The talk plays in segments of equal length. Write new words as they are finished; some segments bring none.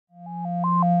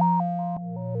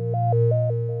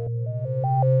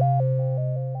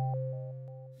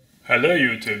Hello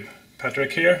YouTube,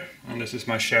 Patrick here, and this is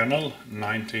my channel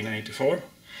 1984.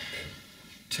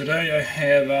 Today I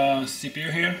have a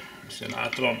CPU here. It's an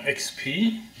Athlon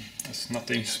XP. It's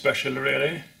nothing special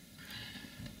really.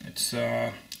 It's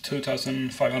a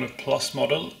 2500 plus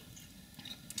model,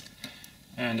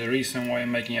 and the reason why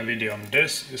I'm making a video on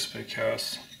this is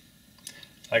because,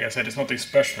 like I said, it's nothing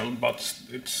special, but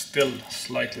it's still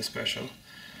slightly special.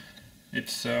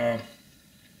 It's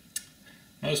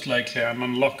most likely an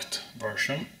unlocked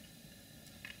version.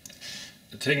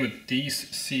 The thing with these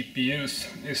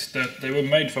CPUs is that they were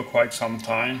made for quite some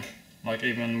time, like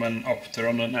even when up to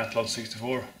run an Athlon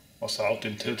 64 was out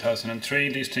in 2003,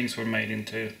 these things were made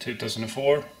into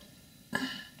 2004.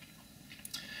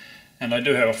 And I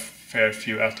do have a fair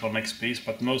few Athlon XPs,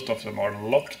 but most of them are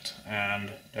locked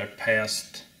and they're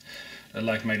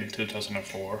like made in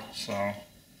 2004.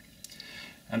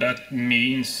 And that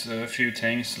means a few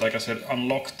things, like I said,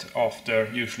 unlocked after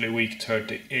usually week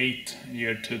 38,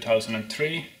 year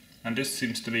 2003, and this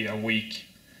seems to be a week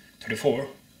 34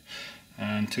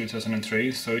 and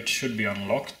 2003, so it should be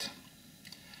unlocked.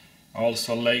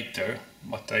 Also later,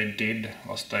 what they did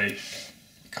was they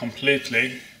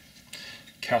completely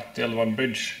cut the L1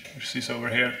 bridge, which is over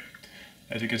here,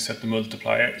 that you can set the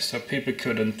multiplier, so people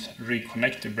couldn't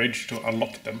reconnect the bridge to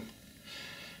unlock them.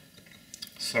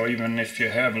 So even if you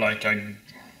have like a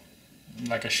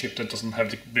ship that doesn't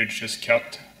have the bridges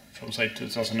cut from say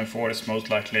 2004, it's most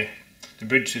likely the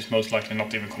bridge is most likely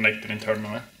not even connected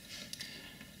internally.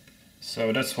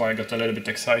 So that's why I got a little bit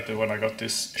excited when I got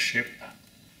this ship.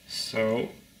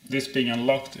 So this being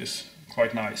unlocked is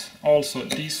quite nice. Also,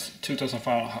 these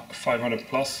 2500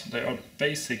 plus, they are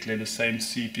basically the same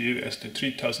CPU as the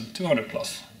 3200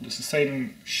 plus. It's the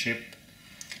same ship,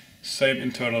 same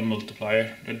internal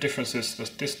multiplier. The difference is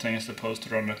that this thing is supposed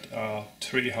to run at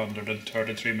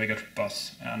 333 MHz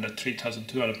bus, and the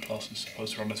 3200 plus is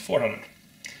supposed to run at 400.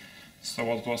 So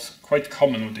what was quite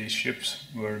common with these chips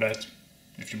were that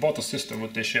if you bought a system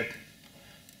with this chip,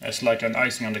 it's like an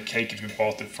icing on the cake if you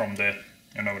bought it from the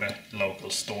the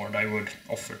local store. They would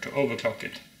offer to overclock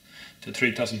it to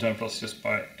 3200 plus just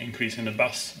by increasing the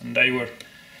bus, and they were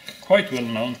quite well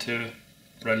known to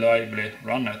reliably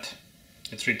run at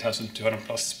the 3200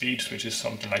 plus speeds, which is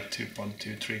something like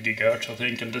 2.23 GHz I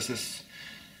think, and this is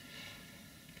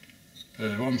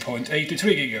 1.83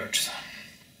 GHz.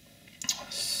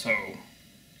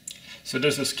 So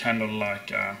this is kind of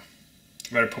like a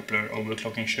very popular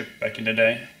overclocking chip back in the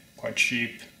day, quite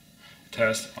cheap. It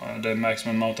has the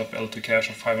maximum amount of L2 cache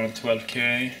of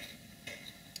 512K.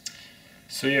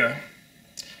 So yeah,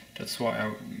 that's why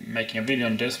I'm making a video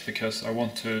on this, because I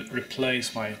want to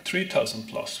replace my 3000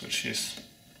 plus, which is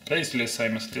basically the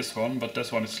same as this one, but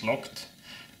this one is locked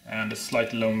and a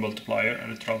slightly low multiplier,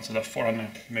 and it runs at a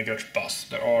 400 MHz bus.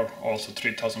 There are also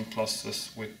 3000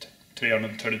 pluses with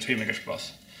 333 MHz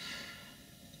bus.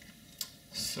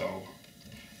 So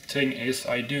thing is,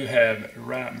 I do have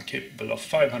RAM capable of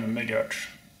 500 MHz,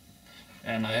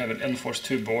 and I have an Enforce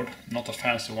 2 board, not a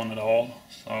fancy one at all,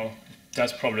 so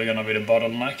that's probably gonna be the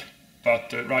bottleneck.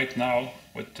 But right now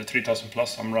with the 3000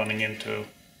 plus I'm running into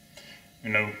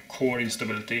core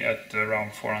instability at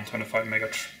around 425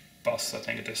 MHz bus, I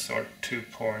think it is, or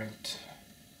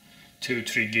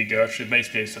 2.23 GHz. It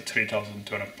basically is a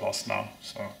 3200 plus now,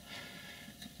 so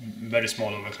very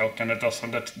small overclock, and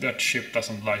that chip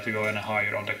doesn't like to go any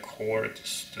higher on the core. It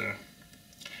just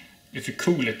if you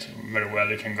cool it very well,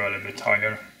 you can go a little bit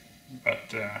higher,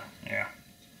 but yeah.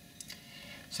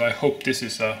 So I hope this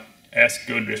is as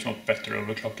good, if not better,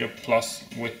 overclocker. Plus,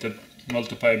 with the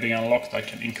multiplier being unlocked, I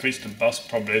can increase the bus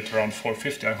probably to around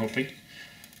 450, I'm hoping.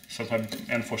 So my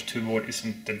Enforce 2 board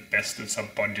isn't the best, it's a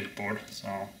budget board,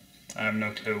 so I have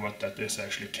no clue what that is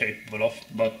actually capable of.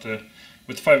 But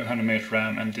with 500 MHz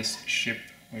RAM and this chip,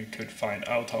 we could find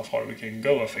out how far we can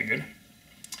go, I figured.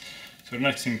 So the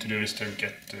next thing to do is to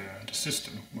get the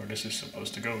system where this is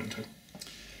supposed to go into.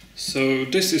 So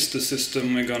this is the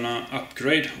system we're gonna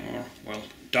upgrade, or well,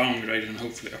 downgrade and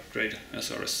hopefully upgrade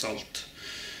as a result.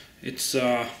 It's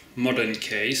a modern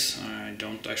case. I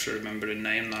don't actually remember the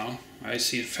name now. I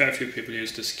see a fair few people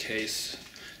use this case.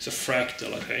 It's a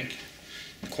Fractal, I think.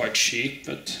 Quite cheap,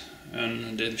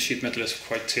 and the sheet metal is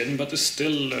quite thin, but it's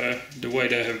still the way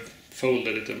they have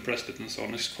folded it and pressed it and so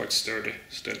on is quite sturdy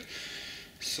still.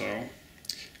 So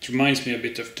it reminds me a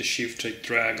bit of the Shift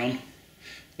Dragon.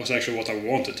 Was actually what I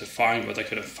wanted to find, but I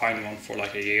couldn't find one for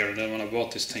like a year, and then when I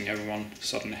bought this thing, everyone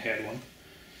suddenly had one.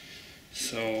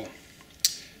 So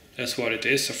that's what it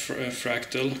is, a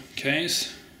Fractal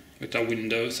case with a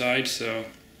window side, so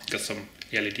got some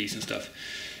LEDs and stuff.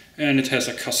 And it has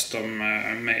a custom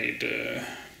made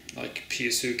like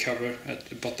PSU cover at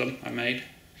the bottom I made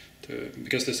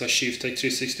because there's a Shift Take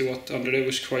 360 watt under there,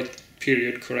 which is quite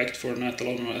period correct for an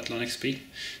Athlon or Athlon XP.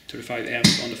 35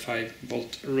 amps on the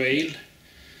 5-volt rail.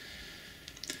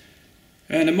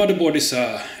 And the motherboard is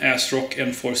a Asrock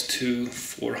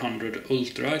N2-400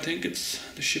 Ultra, I think it's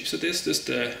the chipset is. This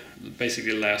is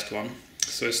basically the last one.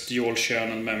 So it's dual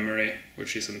channel memory,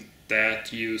 which isn't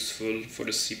that useful for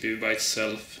the CPU by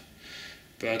itself.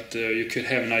 But you could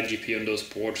have an IGP on those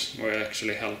boards where it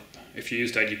actually help. If you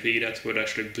use the IGP, that would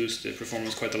actually boost the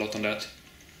performance quite a lot on that.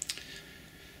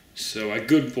 So a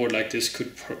good board like this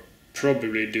could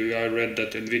probably do. I read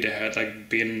that Nvidia had like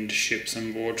bin chips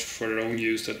and boards for their own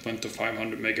use that went to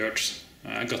 500 MHz.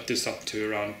 I got this up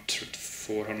to around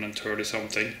 430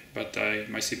 something, but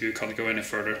my CPU can't go any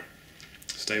further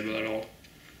stable at all.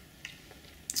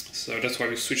 So that's why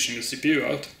we're switching the CPU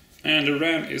out. And the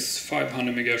RAM is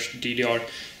 500 MHz DDR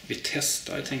Vitest,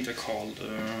 I think they're called.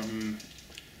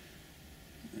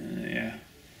 Yeah.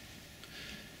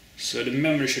 So the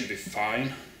memory should be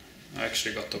fine. I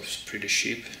actually got those pretty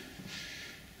cheap.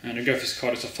 And the graphics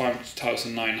card is a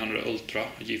 5900 Ultra,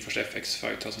 a GeForce FX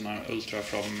 5900 Ultra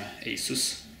from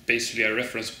Asus. Basically a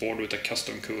reference board with a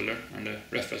custom cooler, and the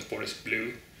reference board is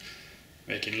blue,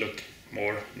 making it look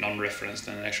more non-reference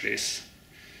than it actually is.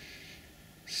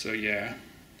 So yeah,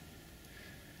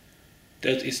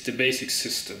 that is the basic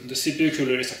system. The CPU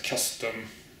cooler is a custom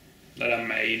that I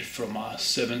made from a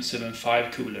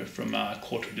 775 cooler from a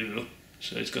Quarter Duo.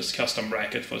 So it's got a custom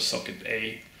bracket for socket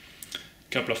A,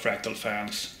 a couple of fractal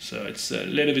fans. So it's a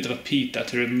little bit of a pita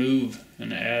to remove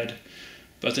and add,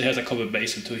 but it has a copper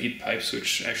base and 2 heat pipes,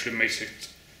 which actually makes it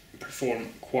perform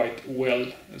quite well.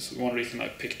 That's one reason I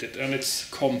picked it, and it's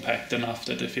compact enough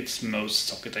that it fits most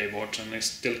socket A boards, and it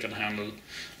still can handle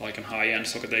like a high-end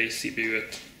socket A CPU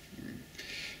at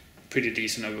pretty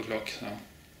decent overclock.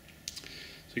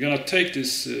 So you're gonna take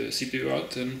this CPU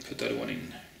out and put that one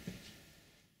in.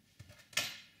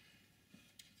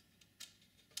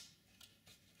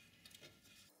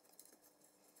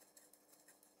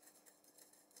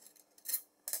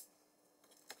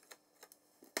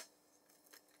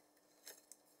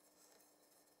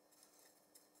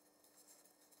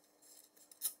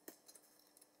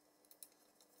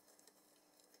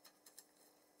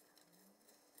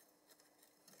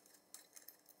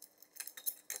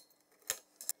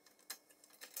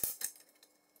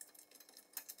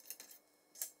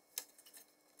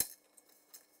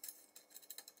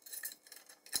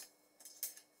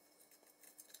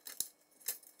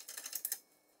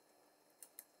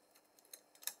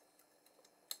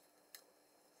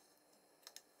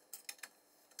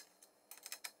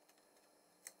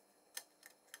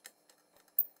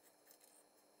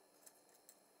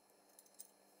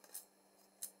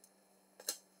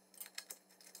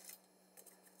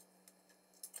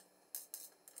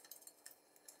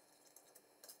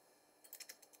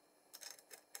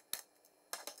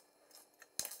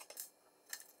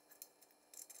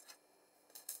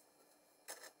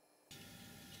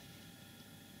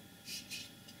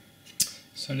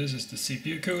 So this is the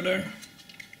CPU cooler.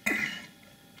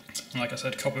 Like I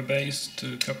said, copper base,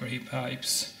 2 copper heat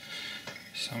pipes,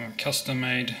 some custom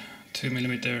made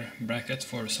 2mm bracket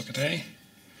for socket A.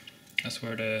 That's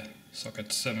where the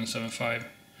socket 775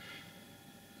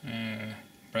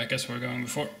 brackets were going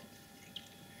before.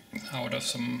 Out of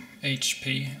some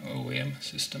HP OEM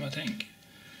system, I think.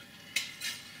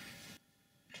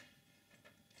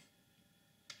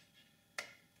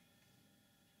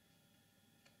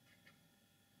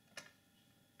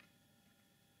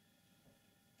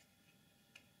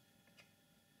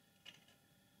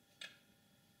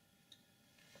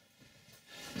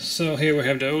 So here we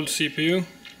have the old CPU.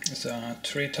 It's a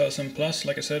 3000 plus,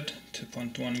 like I said,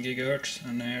 2.1 GHz,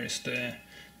 and here is the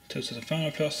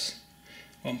 2500 plus,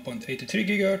 1.83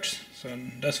 GHz. So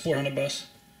that's 400 bus,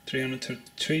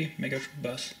 333 MHz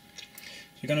bus.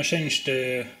 You're gonna change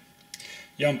the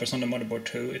jumpers on the motherboard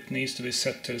too. It needs to be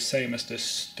set to the same as the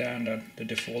standard, the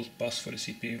default bus for the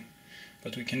CPU.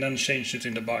 But we can then change it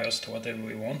in the BIOS to whatever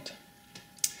we want.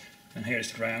 And here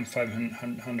is the RAM,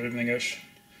 500 MHz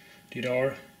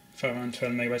DDR,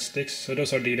 512 MB sticks. So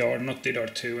those are DDR, not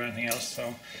DDR2 or anything else.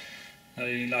 So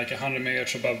like 100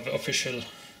 MHz above official,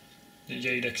 the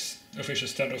JDEX official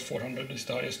standard 400 is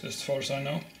the highest as far as I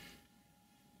know.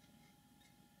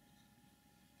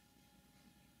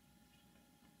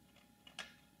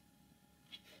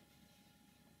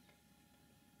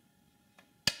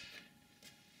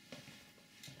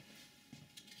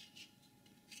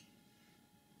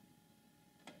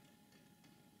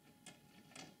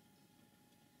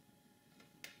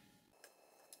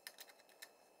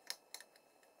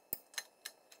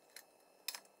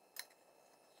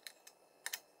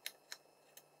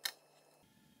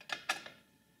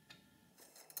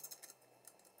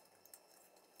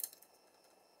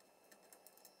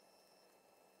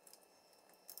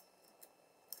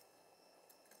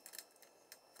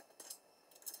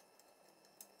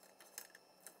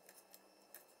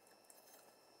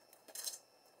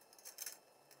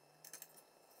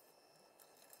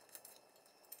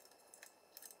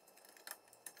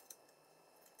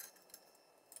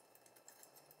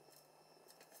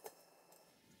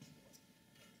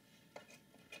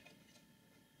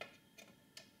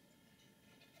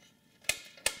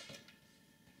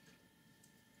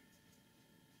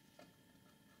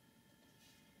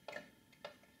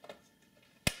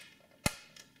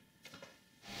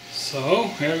 So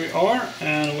here we are,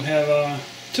 and we have a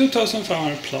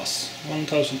 2500 plus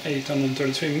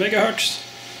 1833 megahertz.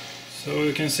 So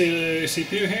you can see the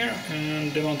CPU here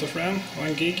and the amount of RAM,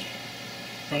 1 gig,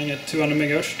 running at 200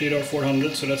 megahertz,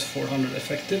 DDR400, so that's 400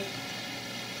 effective.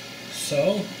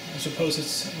 So I suppose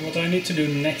it's what I need to do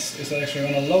next is actually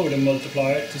run a load and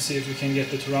multiplier to see if we can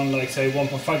get it to run like say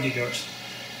 1.5 gigahertz,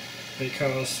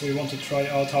 because we want to try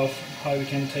out how high we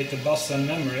can take the bus and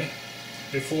memory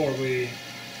before we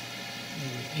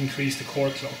increase the core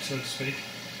clock, so to speak.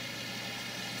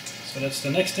 So that's the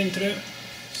next thing to do.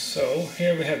 So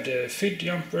here we have the feed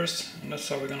jumpers, and that's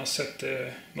how we're gonna set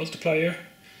the multiplier.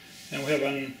 And we have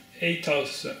an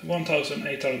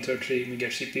 1833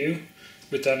 MHz CPU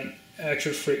with an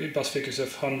actual bus frequency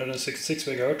of 166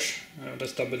 MHz.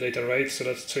 That's double data rate, so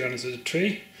that's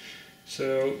 333.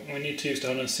 So we need to use the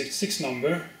 166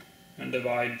 number and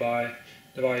divide the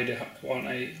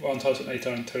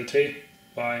 1833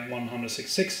 by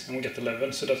 166, and we get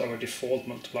 11. So that's our default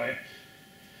multiplier.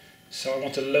 So I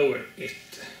want to lower it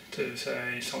to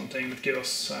say something that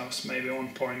gives us maybe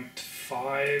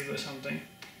 1.5 or something.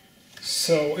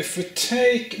 So if we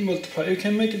take multiplier, you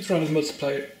can make it run as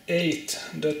multiplier 8.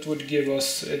 That would give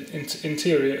us in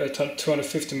theory a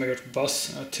 250 MHz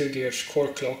bus, a 2 GHz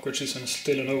core clock, which is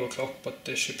still an overclock, but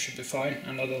the chip should be fine,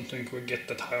 and I don't think we get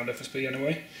that high on FSB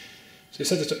anyway. So you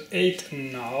set it to 8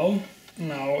 now.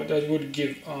 Now that would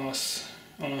give us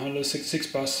on a 166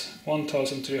 bus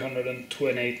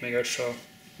 1328 MHz, so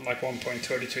like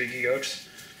 1.33 GHz.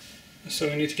 So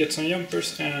we need to get some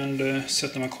jumpers and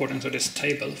set them according to this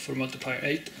table for multiplier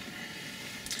 8.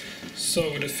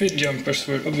 So the feed jumpers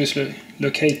were obviously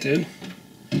located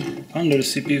under the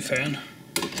CPU fan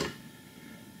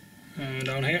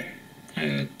down here,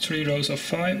 3 rows of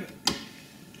 5.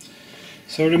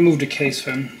 So remove the case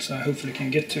fan, so I hopefully can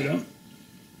get to them.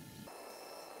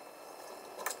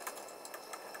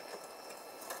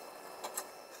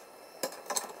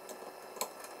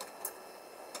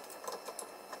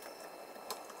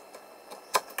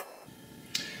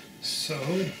 So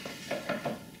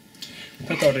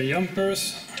that are the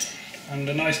jumpers, and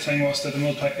the nice thing was that the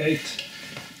multiplier 8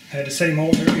 had the same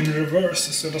order in reverse,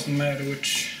 so it doesn't matter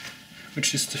which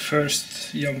is the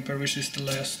first jumper, which is the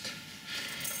last.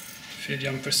 Feed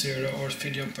jumper 0 or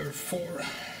feed jumper 4.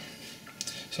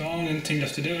 So the only thing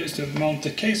left to do is to mount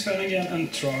the case fan again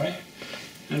and try.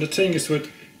 And the thing is with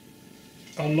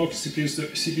unlocked CPUs, the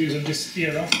CPUs of this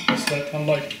era is that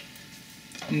unlike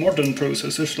modern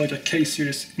processors like a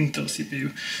K-series Intel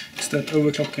CPU, is that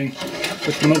overclocking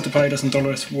with the multiplier doesn't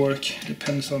always work. It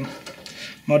depends on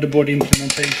motherboard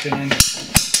implementation,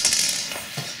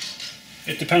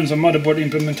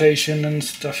 and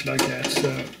stuff like that. So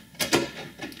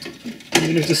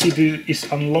even if the CPU is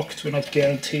unlocked, we're not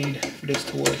guaranteed for this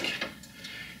to work.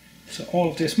 So all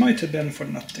of this might have been for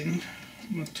nothing,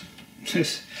 but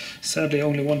there's sadly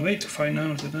only one way to find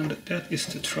out, and that is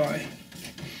to try.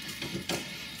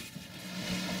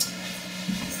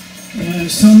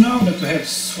 So now that we have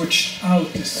switched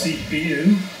out the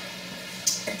CPU,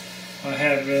 I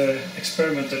have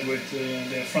experimented with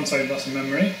the front side bus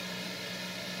memory,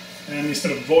 and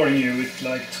instead of boring you with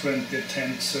like 20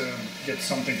 attempts to get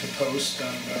something to post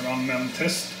and run mem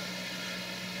test,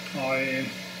 I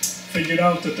figured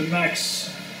out that the max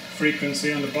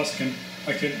frequency on the bus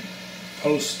I could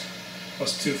post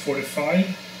was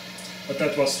 245, but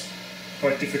that was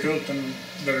quite difficult and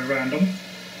very random.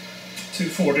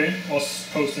 240 was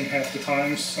posting half the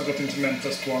times. I got into mem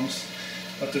test once,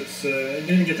 but it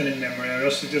didn't get any memory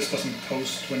errors. It just doesn't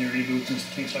post when you reboot and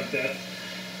things like that.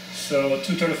 So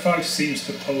 235 seems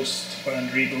to post when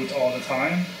reboot all the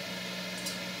time.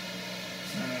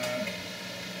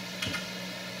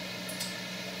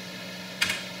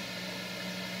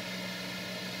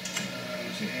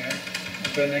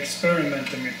 I've been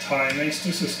experimenting with timings.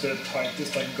 This is the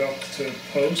tightest I got to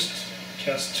post.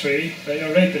 Cast 3. They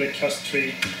are rated at Cast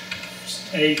 3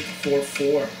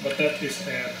 844, but that is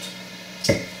at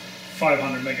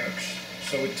 500 MHz.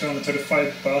 So with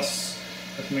 235 bus,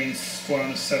 that means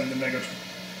 470 MHz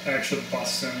actual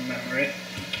bus and memory.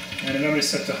 And the memory is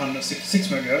set to 166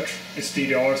 MHz. It's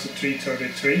DDR, so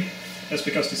 333. That's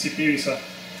because the CPU is a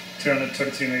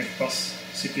 333 MHz bus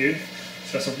CPU.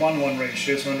 So that's a 1:1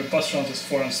 ratio. So when the bus runs as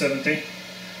 470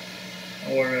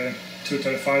 or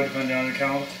 235, depending on the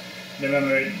count, the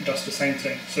memory does the same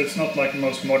thing. So it's not like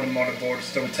most modern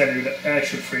motherboards that will tell you the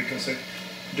actual frequency.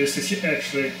 This is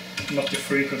actually not the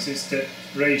frequency, it's the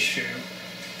ratio.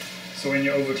 So when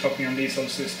you're overclocking on these old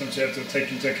systems, you have to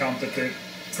take into account that the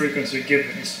frequency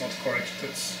given is not correct.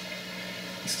 It's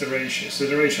the ratio. So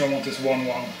the ratio I want is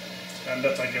 1:1. and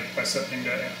that I get by setting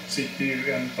the CPU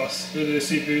and bus, the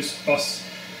CPU's bus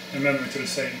and memory to the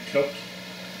same clock.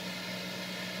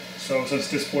 So since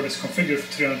this board is configured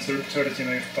for 332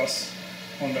 MHz bus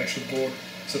on the actual board,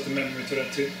 set the memory to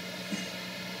that too.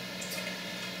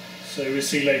 So you will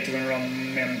see later when we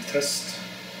run mem test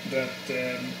that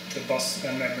the bus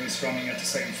and memory is running at the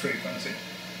same frequency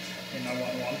in a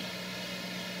 1-1.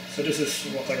 So this is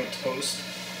what I got to post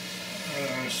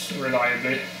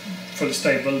reliably. Fully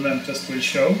stable mem test will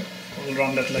show. We'll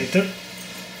run that later.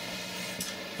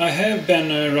 I have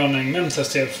been running mem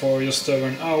test here for just over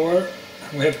an hour.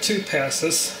 We have 2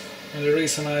 passes, and the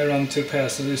reason I run 2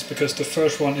 passes is because the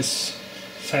first one is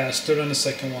faster than the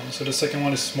second one. So the second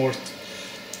one is more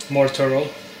thorough.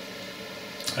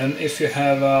 And if you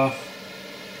have a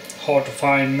hard to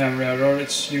find memory error,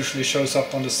 it usually shows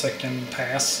up on the second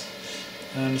pass.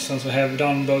 And since we have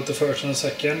done both the first and the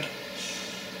second,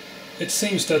 it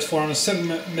seems that 407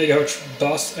 MHz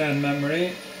bus and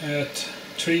memory at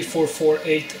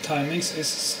 3448 timings is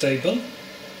stable.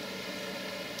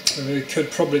 We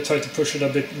could probably try to push it a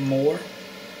bit more,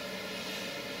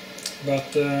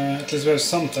 but at least we have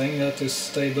something that is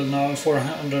stable now, and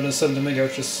 470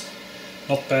 MHz is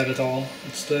not bad at all.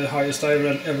 It's the highest I've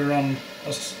ever run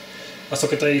as a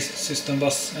socket A system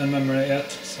bus and memory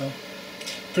at, so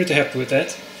pretty happy with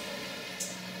that.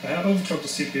 I have overclocked the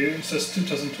CPU, it says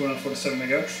 2247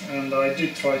 MHz, and I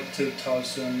did try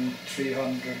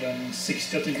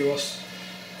 2360 I think it was.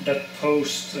 That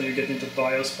post you get into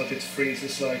BIOS, but it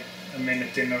freezes like a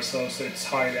minute in or so, so it's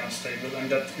highly unstable, and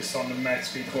that is on the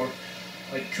max V core.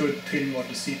 I could pinboard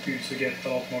the CPU to get a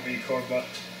lot more V core, but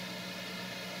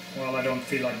well, I don't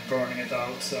feel like burning it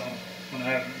out. So when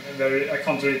I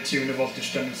can't really tune the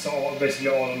voltage, then it's basically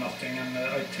all or nothing. And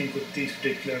I think with these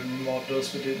particular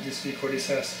models, with this V core, this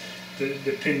has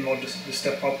the pin mod, the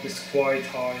step up is quite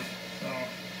high. So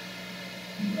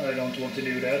I don't want to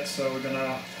do that. So we're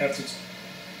gonna have to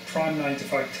Prime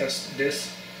 95 test this,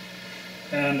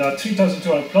 and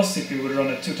 3200 plus CPU will run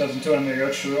at 2200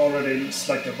 MHz, so we're already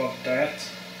slightly above that.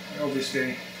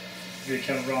 Obviously we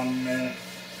can run,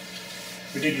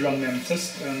 we did run mem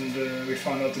test, and we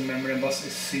found out the memory and bus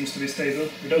seems to be stable.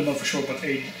 We don't know for sure, but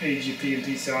AGP and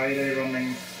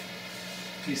PCI,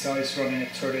 PCI is running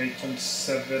at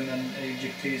 38.7 and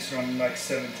AGP is running like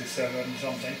 77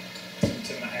 something,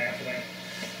 77.5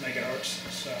 megahertz.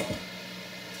 So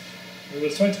we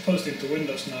will try to post it to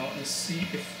Windows now and see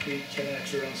if we can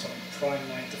actually run some Prime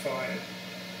 95.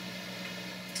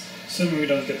 Assuming we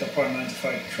don't get the Prime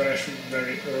 95 crash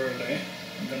very early,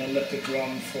 I'm gonna let it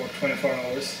run for 24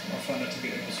 hours. I find that to be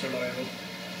the most reliable.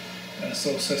 And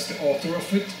so says the author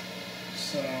of it.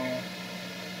 So,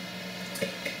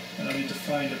 and I need to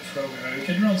find a program. We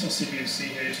can run some CPU-C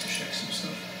here just to check some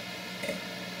stuff.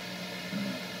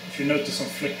 If you notice some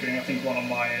flickering, I think one of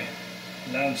my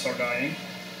lamps are dying.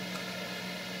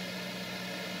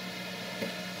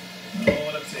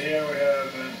 Oh, let's see here, we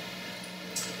have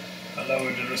I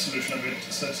lowered the resolution a bit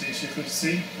so it's easier to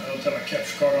see. I don't have a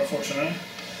capture card unfortunately.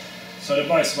 So the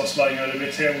BIOS was lying a little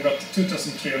bit here. We got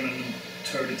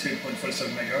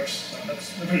 2332.47 MHz, so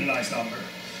that's a pretty nice number.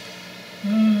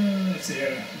 Let's see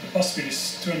here, the bus speed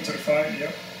is 235,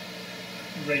 yep.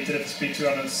 Rated FSB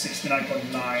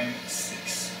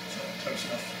 269.96, so close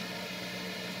enough.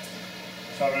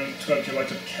 512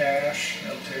 KB of cache,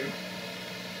 L2.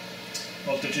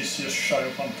 Voltage is just shy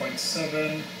of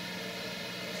 1.7.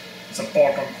 It's a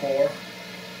Barton core.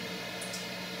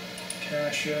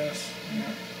 Caches,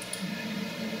 yeah.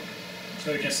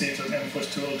 So you can see it's an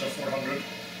M42 Ultra 400.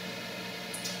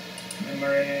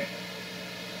 Memory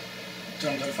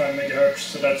 205 MHz,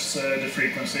 so that's the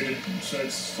frequency, so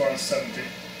it's 470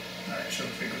 actual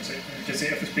frequency. You can see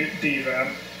FSB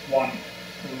DRAM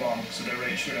 1:1, so the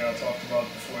ratio that I talked about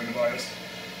before in the BIOS.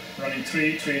 Running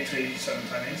 337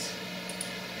 timings.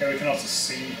 Here we can also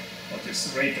see what it's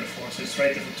rated for. So it's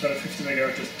rated for 1250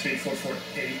 MHz,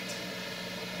 3448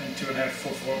 and 2.5,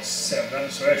 447.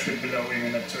 So actually below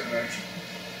even at 200 MHz.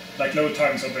 Like load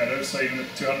times are better, so even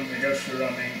at 200 MHz we're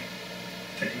running,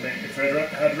 technically, if we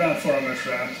had ran 400 MHz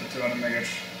RAM to 200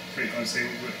 MHz frequency,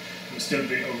 we would still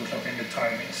be overclocking the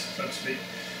timings, so to speak.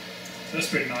 So that's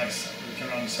pretty nice. We can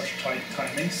run such tight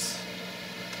timings.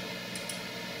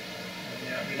 And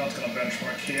yeah, we're not going to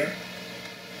benchmark here.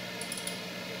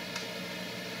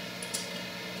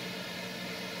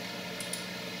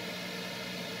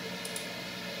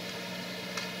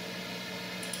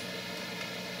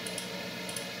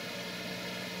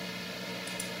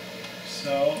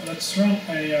 So let's run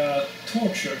a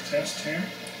torture test here,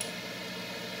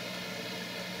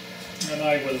 and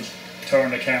I will turn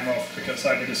the camera off because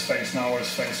either this fails now or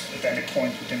it's fails at any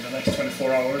point within the next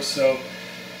 24 hours. So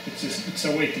it's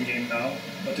a waiting game now.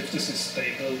 But if this is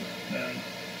stable, then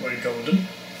we're golden.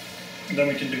 And then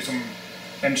we can do some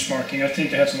benchmarking. I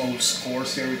think I have some old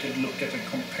scores here we could look at and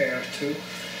compare to.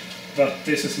 But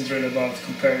this isn't really about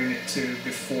comparing it to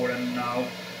before and now.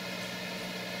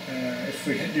 If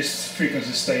this frequency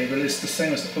is stable, it's the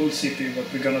same as the old CPU,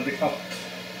 but we're gonna be up,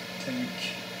 I think,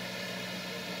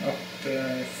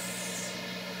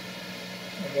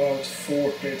 about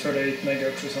 38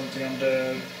 megahertz or something on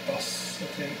the bus, I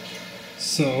think.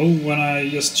 So when I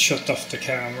just shut off the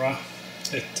camera,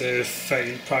 it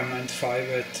failed Prime 95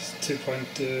 at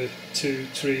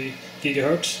 2.23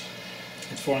 gigahertz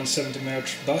at 470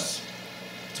 megahertz bus.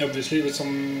 Obviously with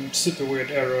some super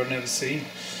weird error never seen.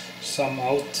 Sum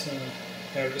out,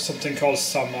 something called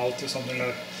sum out or something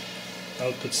like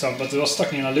output sum, but it was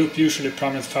stuck in a loop. Usually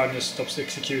Prime 95 just stops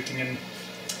executing and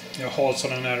halts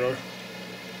on an error.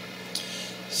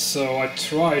 So I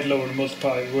tried lowering the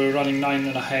multiplier. We're running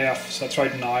 9.5, so I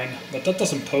tried 9, but that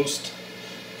doesn't post.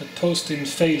 It posts in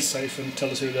failsafe and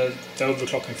tells you that the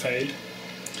overclocking failed.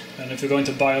 And if you go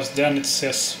into BIOS, then it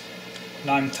says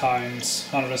 9 times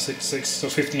 166, so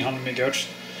 1500 megahertz.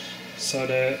 So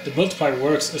the multiplier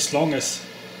works as long as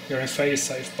you're in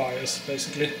failsafe BIOS,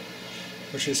 basically,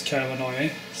 which is kind of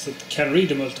annoying. So it can read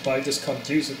the multiplier, just can't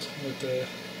use it with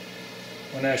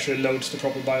when it actually loads the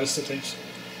proper BIOS settings.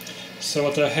 So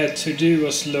what I had to do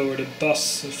was lower the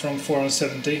bus from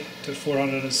 470 to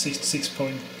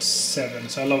 466.7.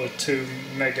 So I lowered 2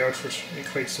 megahertz, which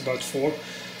equates to about 4.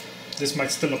 This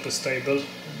might still not be stable.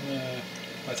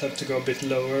 I'd have to go a bit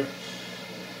lower,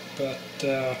 but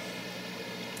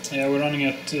yeah, we're running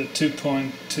at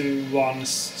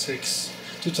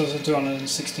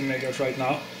 2216 megahertz right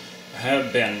now. I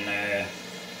have been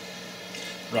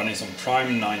running some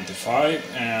Prime 95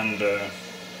 and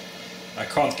I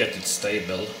can't get it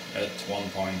stable at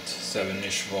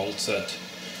 1.7-ish volts at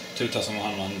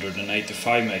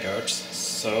 2185 megahertz.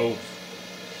 So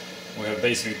we have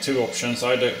basically two options: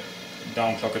 either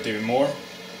downclock it even more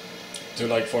to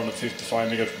like 455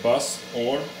 megahertz bus,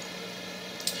 or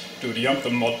do the jumper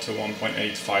mod to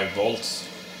 1.85 volts,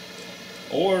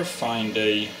 or find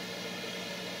a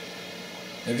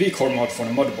V-core mod for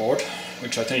the motherboard,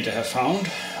 which I think I have found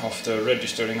after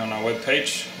registering on our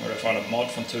webpage, where I found a mod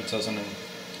from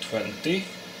 2020.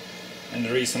 And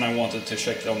the reason I wanted to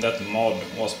check on that mod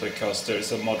was because there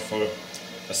is a mod for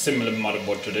a similar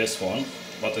motherboard to this one,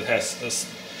 but it has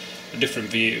a different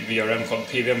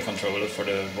PWM controller for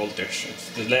the voltage.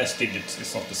 The last digits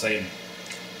is not the same,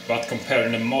 but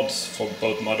comparing the mods for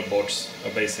both motherboards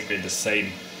are basically the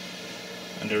same.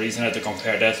 And the reason I had to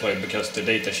compare that way because the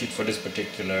datasheet for this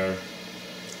particular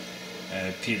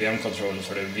PWM controller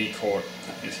for the V-core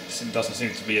doesn't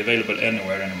seem to be available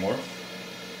anywhere anymore.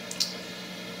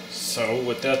 So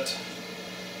with that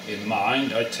in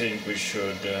mind, I think we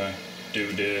should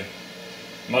do the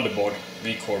motherboard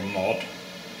V-core mod,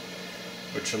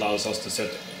 which allows us to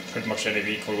set pretty much any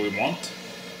V-core we want.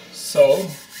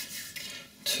 So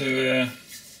to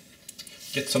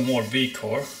get some more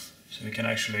V-core, so we can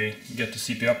actually get the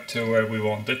CPU up to where we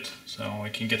want it, so we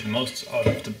can get the most out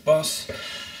of the bus,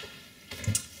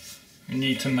 we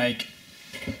need to make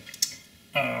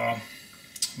a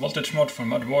voltage mod for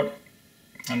motherboard,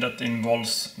 and that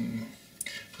involves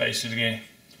basically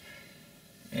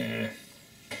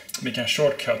making a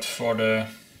shortcut for the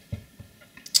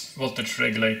voltage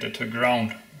regulator to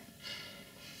ground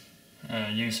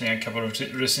using a couple of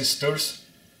resistors.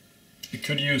 You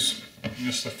could use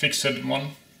just a fixed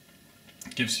one,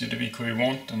 gives you the V-core you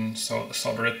want, and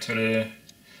solder it to the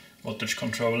voltage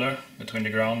controller between the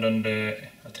ground and the,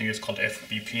 I think it's called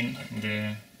FB pin in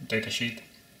the datasheet.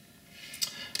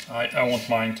 I want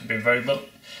mine to be variable.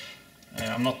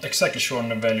 I'm not exactly sure on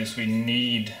the values we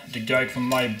need. The guide from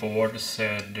my board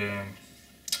said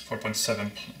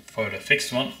 4.7 for the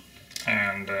fixed one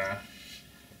and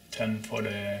 10 for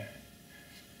the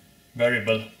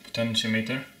variable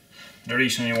potentiometer. The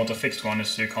reason you want a fixed one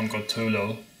is you can't go too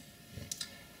low.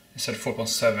 It said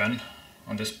 4.7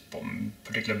 on this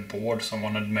particular board.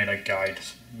 Someone had made a guide,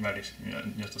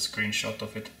 just a screenshot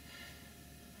of it.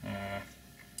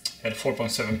 Had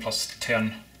 4.7 plus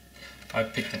 10. I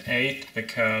picked an 8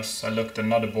 because I looked at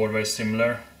another board very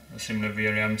similar, a similar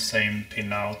VRM, same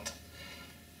pin out,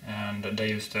 and they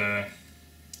used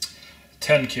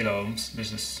 10 kilo ohms.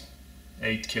 This is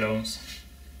 8 kilo ohms.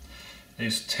 They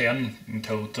used 10 in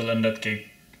total, and that gave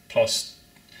plus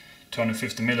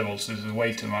 250 millivolts. This is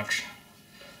way too much.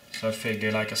 So I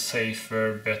figure like a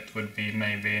safer bet would be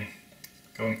maybe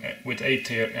going with 8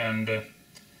 here and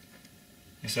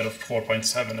instead of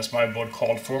 4.7 as my board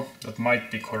called for. That might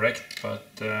be correct, but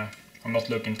I'm not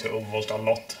looking to overvolt a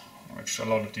lot, which a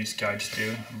lot of these guides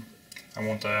do. I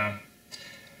want a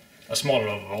smaller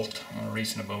overvolt, a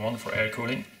reasonable one for air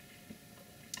cooling.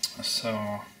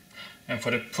 So, and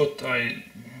for the put I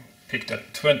picked a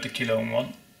 20 kilo ohm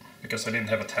one, because I didn't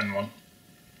have a 10 one.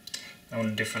 The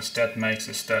only difference that makes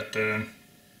is that the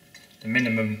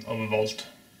minimum overvolt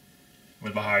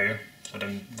will be higher, so the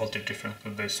voltage difference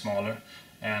will be smaller,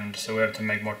 and so we have to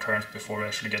make more turns before we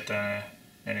actually get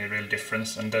any real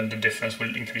difference, and then the difference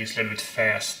will increase a little bit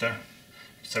faster.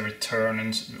 So every turn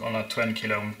on a 20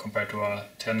 kilo ohm compared to a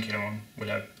 10 kilo ohm will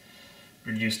have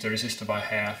reduced the resistor by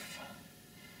half,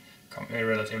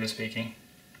 relatively speaking.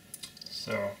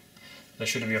 So that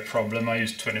shouldn't be a problem. I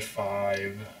used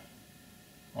 25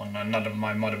 on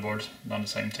my motherboard, done the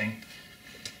same thing.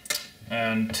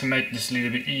 And to make this a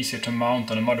little bit easier to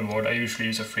mount on a motherboard, I usually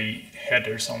use a free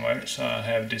header somewhere. So I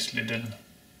have this little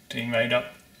thing made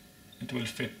up. It will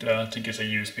fit, I think it's a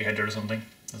USB header or something.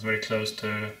 It's very close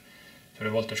to the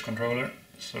voltage controller.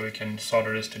 So we can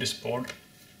solder this to this board.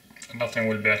 And nothing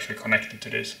will be actually connected to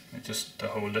this, it's just to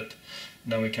hold it.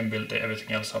 Then we can build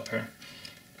everything else up here.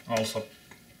 Also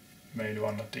made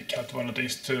cut one of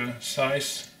these to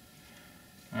size.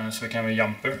 So we can have a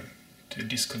jumper to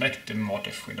disconnect the mod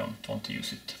if we don't want to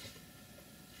use it.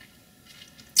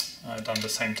 I've done the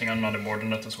same thing on another board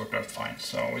and that has worked out fine.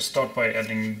 So we start by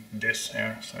adding this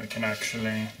here, so we can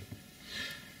actually,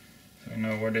 so we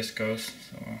know where this goes.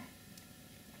 So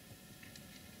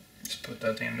just put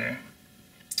that in there.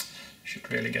 Should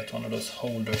really get one of those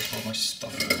holders for my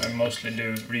stuff. I mostly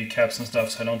do recaps and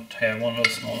stuff, so I don't have one of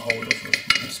those small holders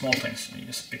for small things,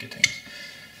 just bigger things.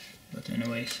 But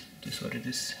anyways, this is what it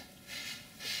is.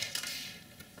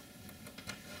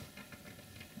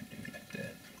 Like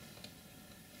that.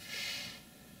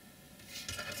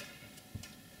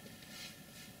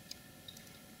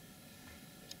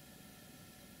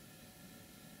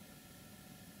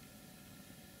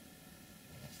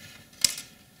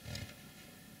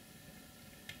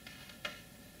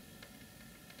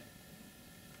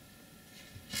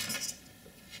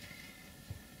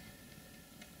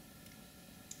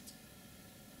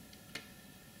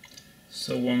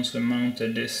 So once we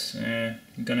mounted this, we're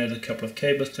gonna add a couple of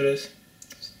cables to this,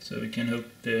 so we can hook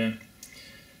the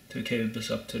two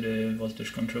cables up to the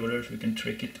voltage controller so we can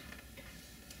trick it.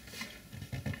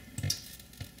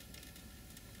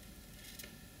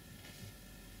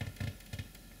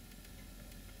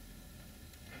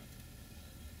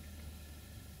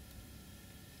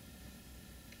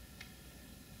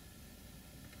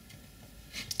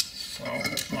 So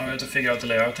now we have to figure out the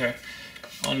layout here.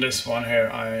 On this one here,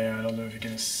 I don't know if you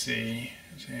can see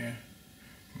here,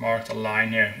 marked a line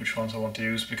here, which ones I want to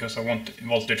use, because I want the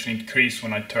voltage to increase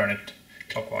when I turn it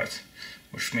clockwise,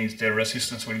 which means the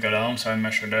resistance will go down, so I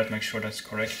measure that, make sure that's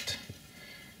correct.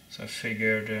 So I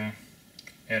figured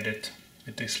add it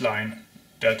with this line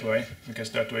that way, because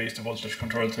that way is the voltage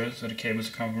control to it, so the cables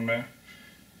come from there.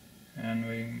 And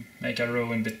we make a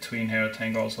row in between here, I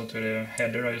think also to the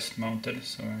header I just mounted,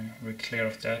 so we're clear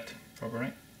of that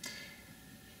properly.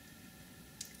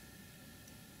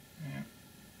 Yeah.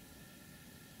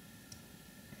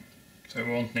 So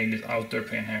we won't need this outer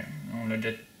pin here, only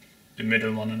the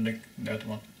middle one and that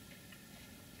one.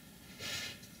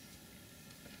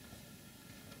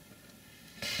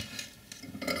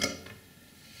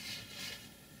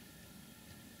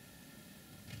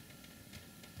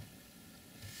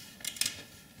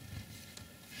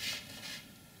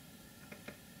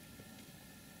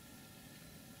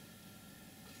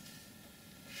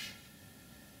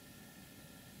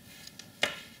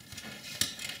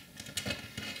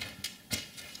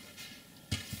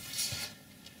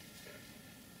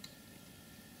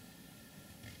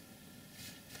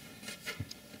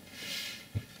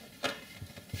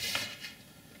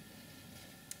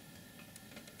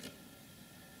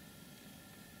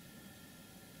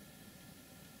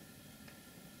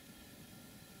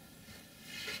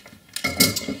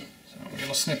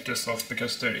 I'll snip this off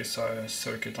because there is a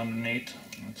circuit underneath.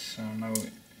 It's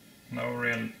no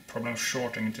real problem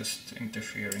shorting, just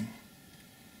interfering.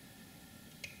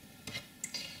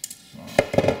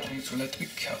 So let me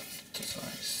cut to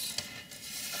size.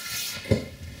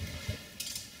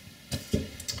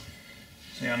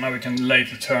 So yeah, now we can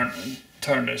later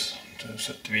turn this to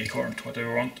set the V current, whatever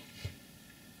we want.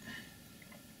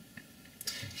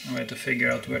 Now we have to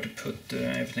figure out where to put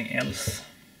everything else.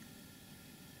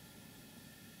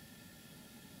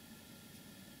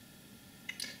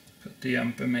 The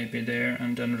jumper maybe there,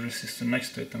 and then a resistor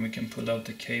next to it, and we can pull out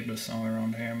the cable somewhere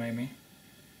around here maybe.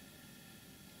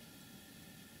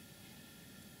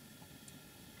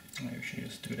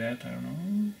 that, I don't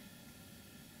know.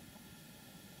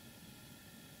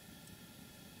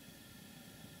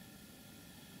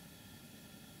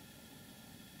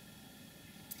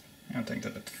 I think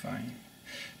that's fine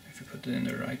if you put it in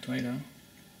the right way though.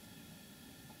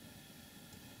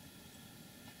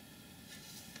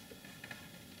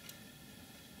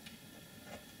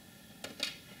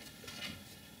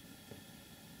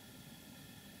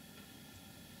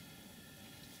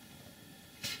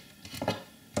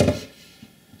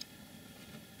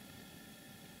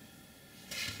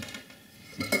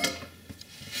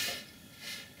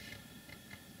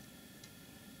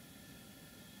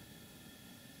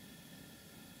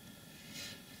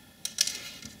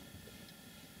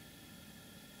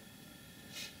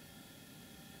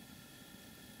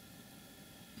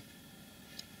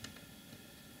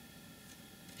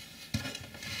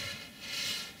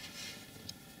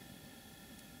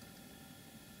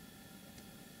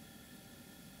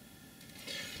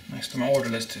 Next on my order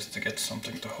list is to get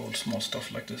something to hold small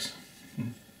stuff like this.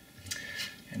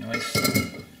 Anyways,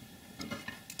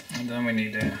 and then we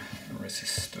need a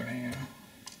resistor here.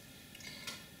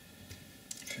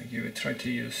 We try to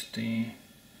use the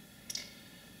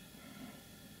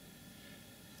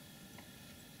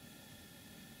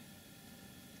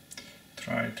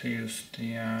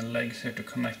legs here to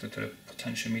connect it to the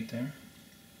potentiometer.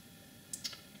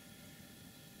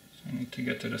 So I need to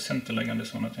get to the center leg on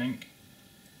this one, I think.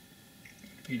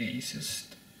 Be the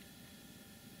easiest.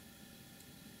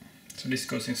 So this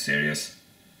goes in series,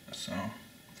 so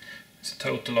it's a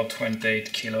total of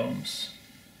 28 kilo ohms.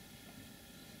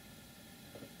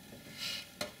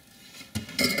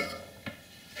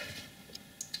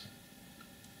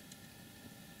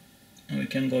 And we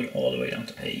can go all the way down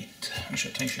to 8, which I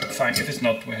think should be fine. If it's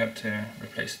not, we have to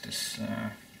replace this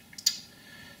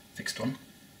fixed one.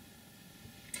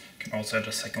 You can also add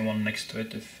a second one next to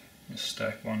it if you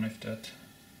stack one, if that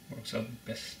works out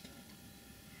best.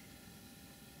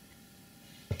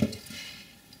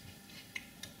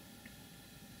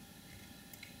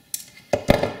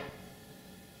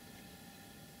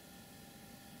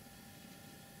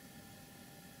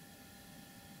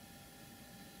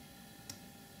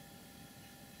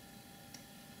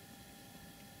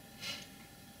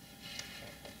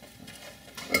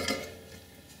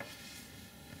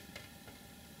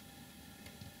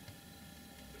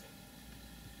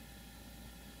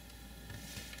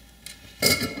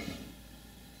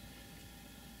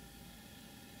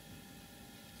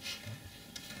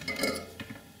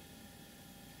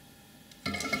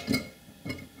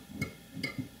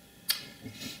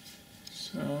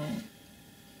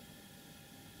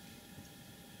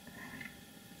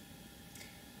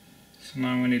 So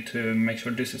now we need to make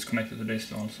sure this is connected to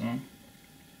this also.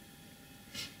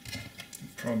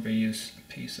 Probably use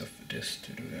a piece of this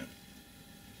to do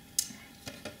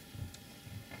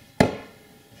that.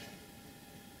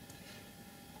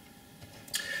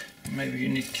 Maybe you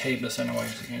need cables anyway,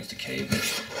 so you can use the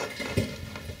cables.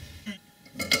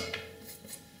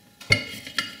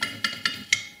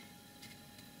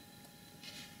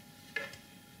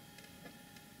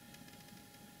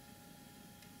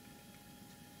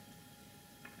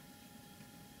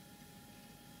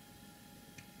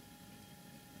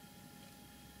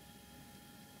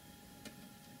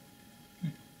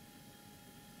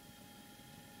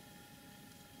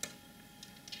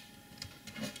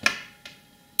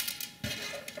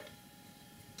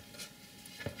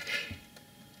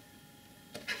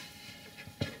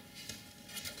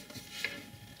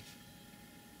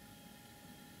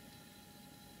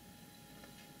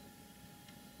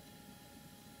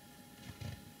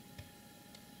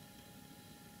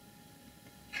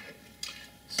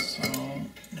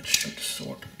 Let's should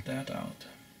sort that out.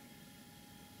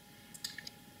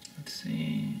 Let's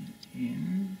see,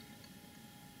 in,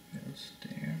 goes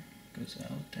there, goes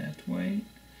out that way,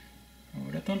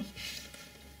 over that one,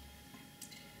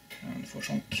 and for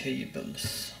some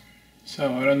cables.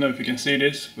 So I don't know if you can see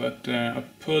this, but I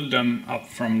pulled them up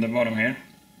from the bottom here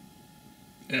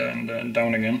and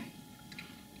down again.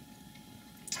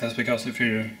 That's because if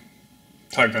you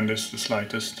tighten this the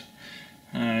slightest,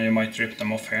 you might rip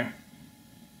them off here.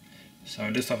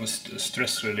 So this stuff is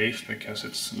stress relief because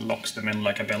it locks them in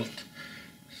like a belt.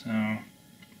 So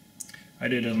I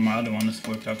did it on my other one, it's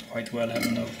worked out quite well,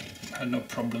 had no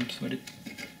problems with it.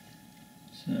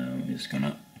 So I'm just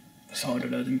gonna solder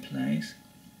that in place.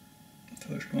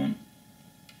 First one.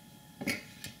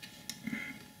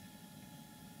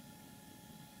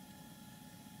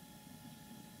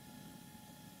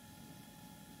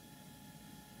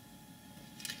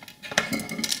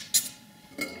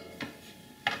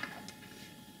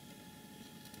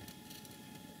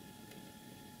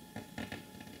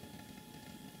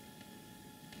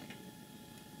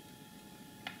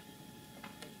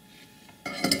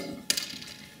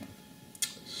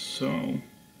 so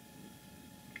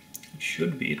it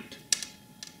should be it.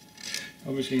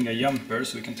 Obviously in a jumper,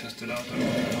 so we can test it out. I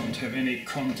don't have any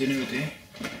continuity,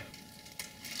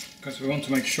 because we want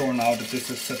to make sure now that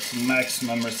this is set to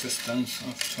maximum resistance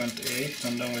of 28,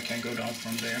 and then we can go down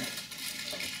from there.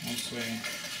 Once we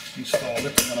install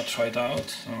it, I'm gonna try it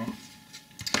out. So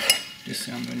this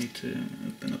end we need to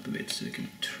open up a bit so you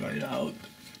can try it out.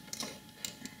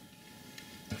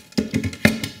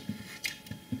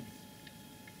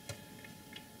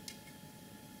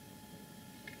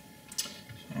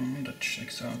 That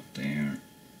checks out there,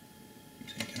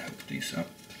 so you can hook these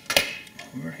up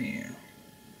over here.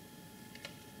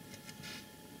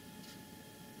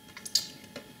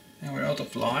 And we're out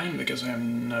of line because I have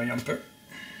no jumper.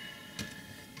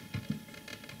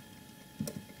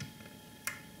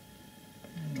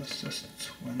 And this is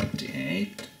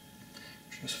 28,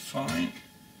 which is fine.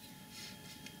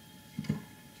 And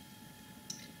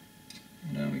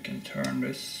then we can turn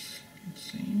this,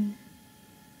 let's see.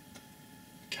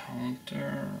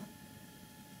 Counter.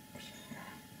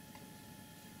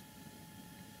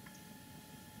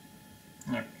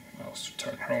 No, I'll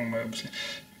turn wrong obviously,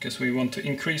 because we want to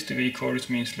increase the V-core, which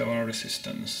means lower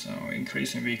resistance. So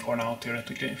increasing V-core now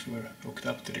theoretically if we're hooked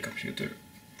up to the computer.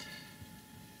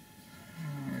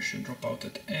 We should drop out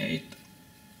at 8.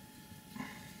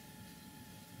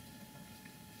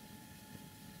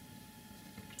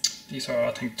 These are,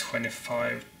 I think, 20 to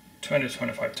 25 turns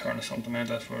or something like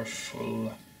that for a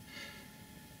full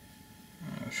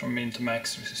from min to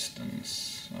max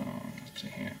resistance. So let's see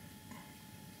here.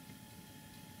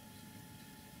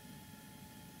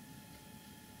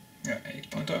 Yeah,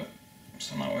 8.0.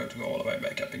 So now we have to go all the way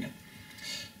back up again,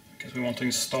 because we want to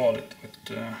install it with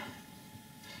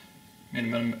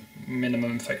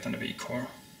minimum effect on the V-core.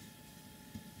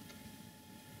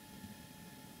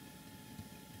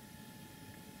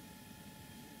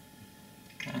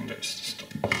 And there's the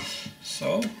stop.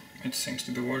 So it seems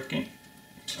to be working.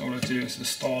 So all we have to do is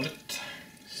install it.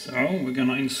 So we're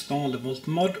gonna install the Volt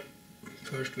mod.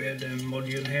 First we have the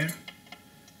module here.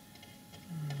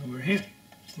 Over here.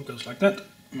 It goes like that.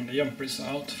 And the jumper is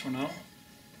out for now.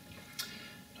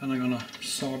 Then I'm gonna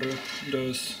solder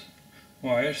those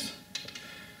wires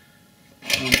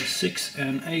on the 6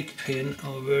 and 8 pin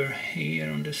over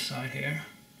here on this side here.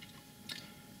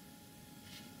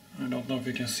 I don't know if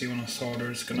you can see when I solder,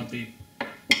 it's gonna be a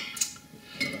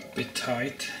bit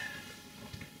tight.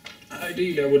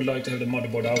 Ideally I would like to have the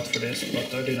motherboard out for this,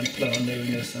 but I didn't plan on doing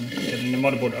this, and getting the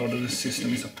motherboard out of the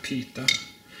system is a pita,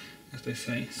 as they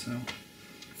say, so you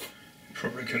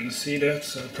probably couldn't see that,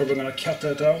 so I'm probably gonna cut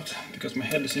that out because my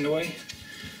head is in the way,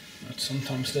 but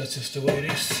sometimes that's just the way it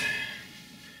is.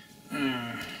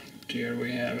 Here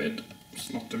we have it.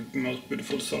 It's not the most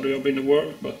beautiful solder job in the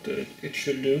world, but it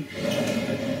should do.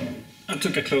 I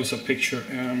took a close-up picture,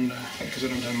 and because I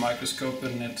don't have a microscope,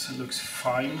 and it looks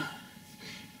fine.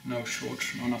 No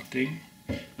shorts, no nothing.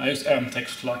 I used Amtech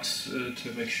flux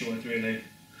to make sure it really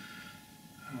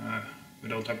we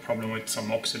don't have problem with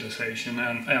some oxidation,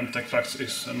 and Amtech flux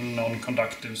is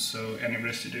non-conductive, so any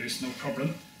residue is no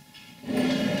problem.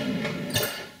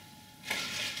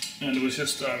 And it was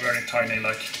just a very tiny,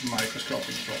 like,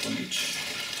 microscopic drop on each.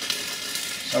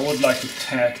 So I would like to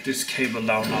tack this cable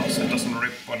down now so it doesn't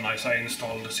rip when I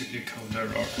install the CPU cooler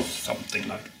or something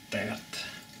like that.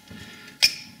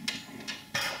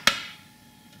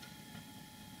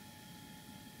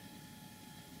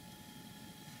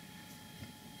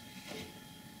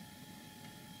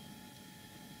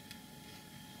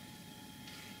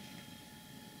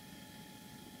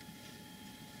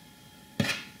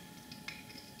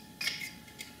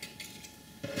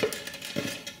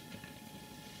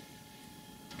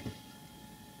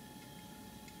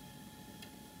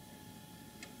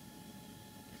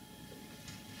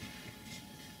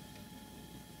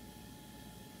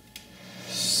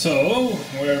 So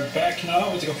we're back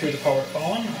now with the computer power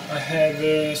on. I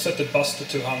have set the bus to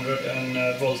 200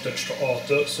 and voltage to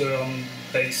auto, so on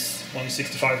base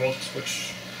 165 volts,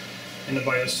 which in the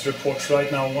BIOS reports right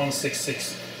now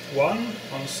 1661,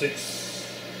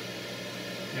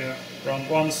 around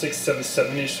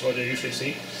 1677 is what I usually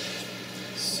see.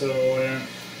 So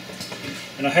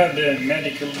and I have the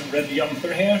medical red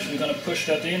jumper here, so I'm gonna push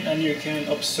that in, and you can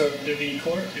observe the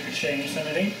V-core if it changes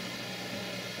anything.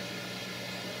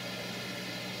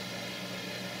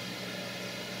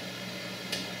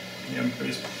 Jumper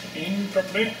is in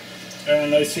properly,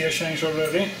 and I see a change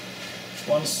already.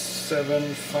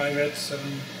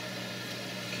 17587.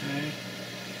 Okay,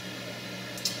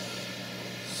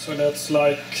 so that's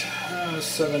like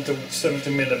 70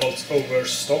 millivolts over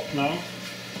stop now.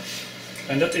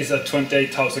 and that is at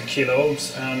 28,000 kilo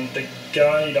ohms, and the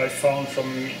guide I found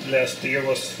from last year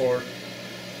was for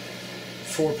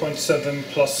 4.7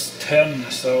 plus 10,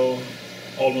 so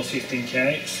almost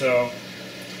 15k. So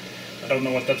I don't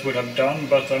know what that would have done,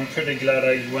 but I'm pretty glad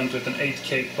I went with an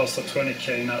 8k plus a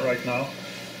 20k right now.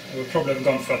 I would probably have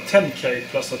gone for a 10k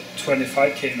plus a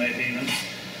 25k maybe even,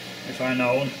 if I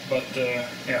known. But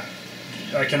yeah,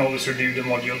 I can always review the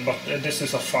module. But this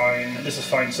is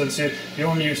fine. Since you're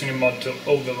only using a mod to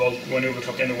overvolt when you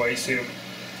overclock anyway, so you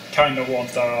kind of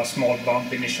want a small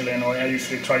bump initially anyway. I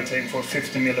usually try to aim for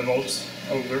 50 millivolts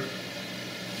over.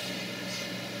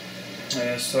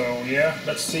 So yeah,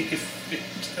 let's see if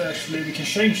actually we can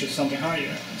change it to something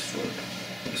higher.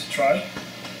 Let's try.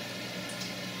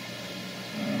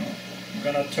 I'm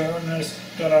gonna turn this.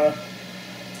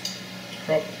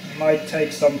 Might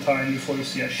take some time before you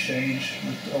see a change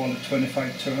with all the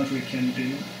 25 turns we can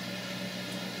do.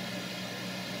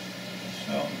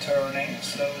 So I'm turning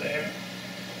slowly here.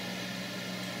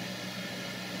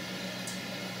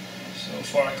 So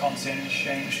far I can't see any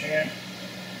change here.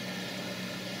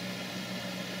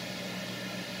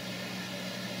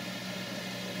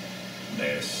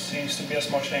 There seems to be a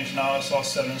small change now. I saw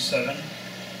 1.77.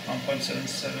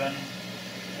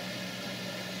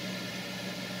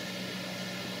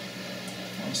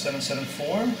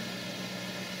 1.774.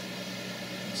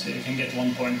 Let's see if you can get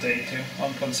 1.8 here.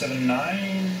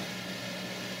 1.79.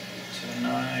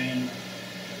 79.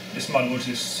 This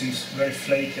motherboard seems very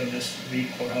flaky on this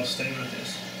V-core, how stable it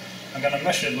is. I'm gonna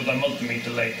measure it with a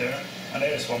multimeter later, and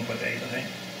there is 1.8 I think.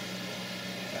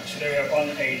 Yeah, so there we have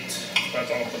 1.8, about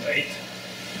 1.8.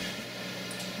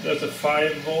 There's a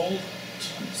 5 volt,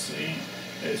 let's see,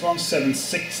 there's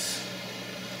 176.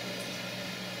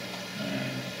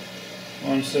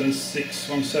 176,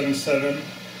 177.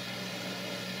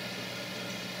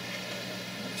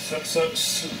 So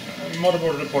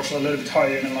motherboard reports are a little bit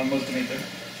higher than my multimeter.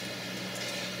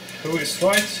 Who is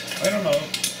right? I don't know,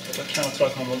 but I cannot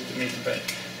write my multimeter back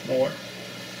more.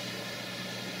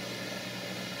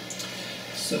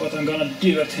 So what I'm gonna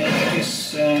do I think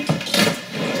is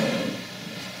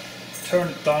turn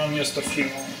it down just a few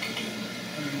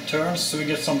turns so we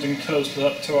get something close to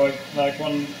that, to like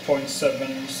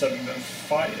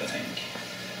 1.775 I think.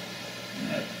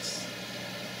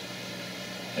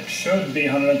 It should be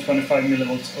 125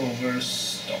 millivolts over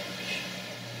stock.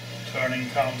 Turning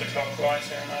counterclockwise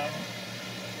here now.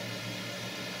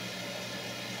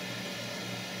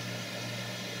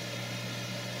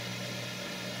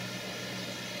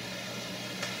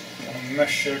 I'm gonna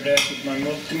measure that with my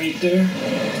multimeter.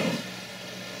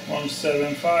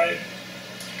 175.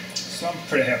 So I'm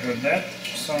pretty happy with that.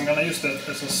 So I'm gonna use that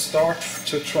as a start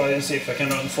to try and see if I can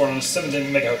run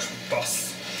 470 MHz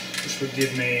bus, which will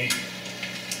give me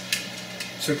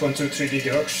 2.23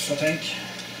 GHz I think.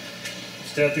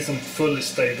 If that isn't fully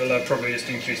stable, I'll probably just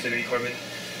increase the V-core a bit.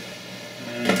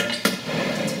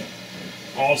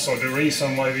 Also, the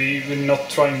reason why we're not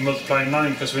trying multiplying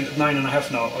 9, because we're at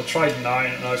 9.5 now. I tried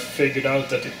 9 and I figured out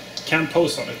that it can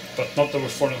post on it, but not over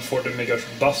 440 MHz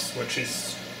bus, which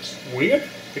is weird,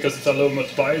 because it's a low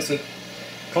multiplier, so it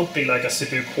can't be like a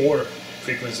CPU core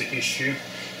frequency issue.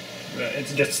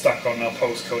 It gets stuck on a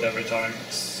postcode every time.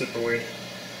 It's super weird.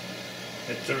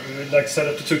 Like set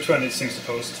up to 220 it seems to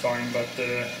post fine, but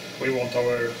we want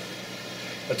our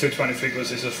 220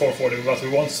 frequency is 440, but we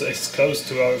want as close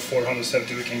to our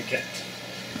 470 we can get.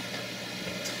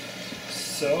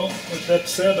 So with that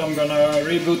said, I'm gonna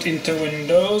reboot into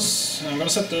Windows. I'm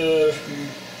gonna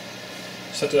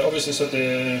obviously set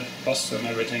the bus and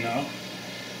everything now,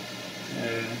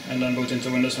 and then boot into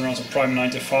Windows and run some Prime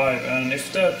 95. And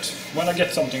when I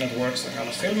get something that works, I'm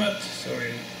gonna film it so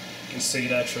we can see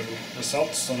the actual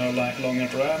results on our long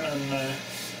RAM, and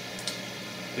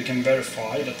we can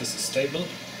verify that this is stable.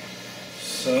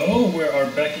 So we are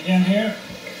back again here,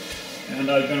 and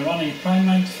I've been running Prime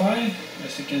 95,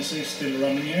 as you can see, still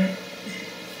running here.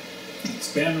 It's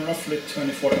been roughly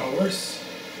 24 hours,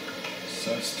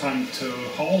 so it's time to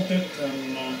halt it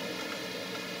and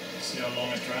see how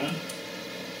long it ran.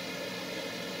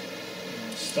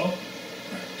 Stop.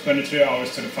 23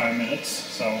 hours to the 5 minutes,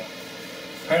 so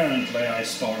apparently I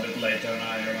started later than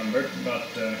I remembered, but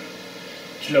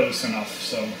close enough,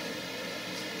 so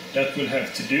that will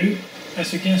have to do.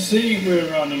 As you can see, we're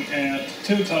running at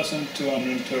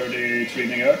 2233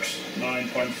 MHz,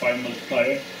 9.5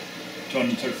 multiplier,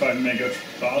 235 MHz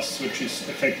bus, which is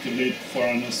effectively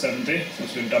 470,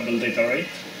 since we double data rate.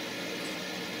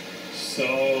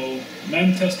 So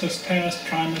MEM test has passed,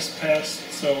 Prime has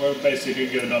passed, so we're basically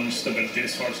good on stability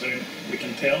as far as we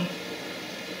can tell.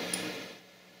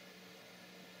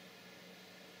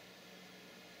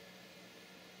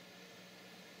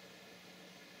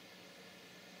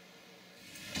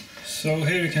 So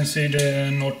here you can see the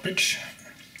north bridge,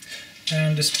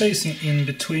 and the spacing in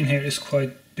between here is quite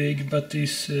big, but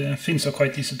these fins are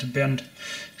quite easy to bend.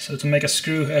 So to make a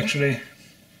screw actually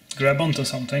grab onto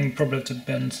something, probably have to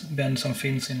bend some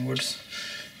fins inwards,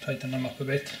 tighten them up a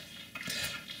bit.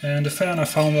 And the fan I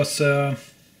found was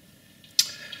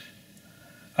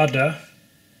Ada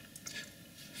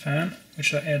fan,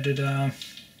 which I added a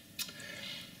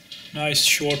nice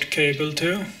short cable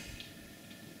to.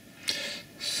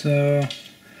 So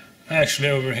actually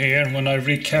over here, when I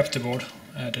recapped the board,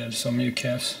 I added some new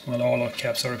caps. Well, all our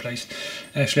caps are replaced.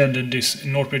 I actually added this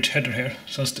Northbridge header here.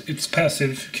 So it's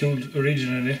passive cooled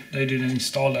originally, they didn't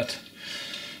install that.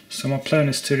 So my plan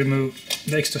is to remove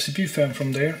the extra CPU fan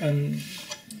from there and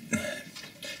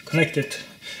connect it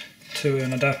to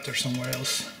an adapter somewhere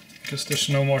else, because there's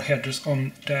no more headers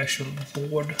on the actual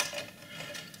board.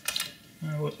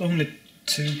 Well, only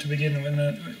two to begin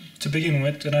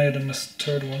with, and I added a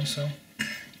third one. So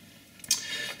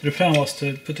the plan was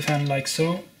to put the fan like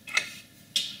so,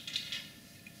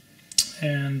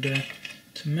 and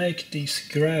to make these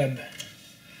grab,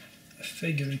 I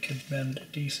figured we could bend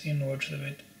these inwards a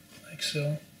bit, like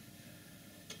so.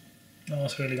 No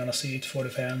one's really gonna see it for the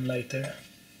fan later.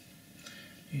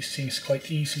 These things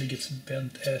quite easily gets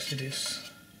bent as it is.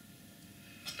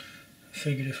 I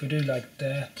figured if we do like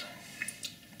that,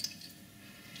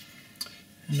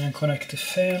 and then connect the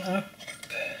fan up,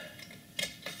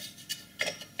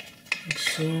 like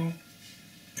so.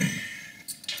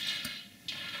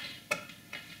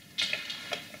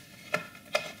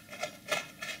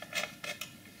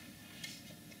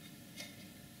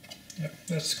 Yeah,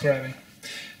 that's grabbing.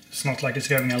 It's not like it's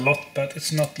grabbing a lot, but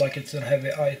it's not like it's a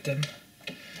heavy item.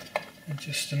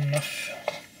 Just enough.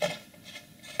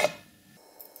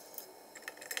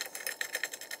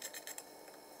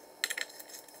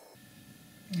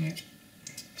 Yeah.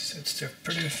 Sits there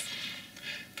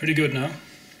pretty good now.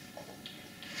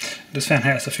 This fan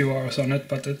has a few hours on it,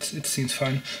 but it seems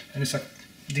fine, and it's a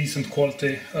decent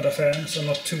quality other fan, so I'm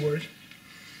not too worried.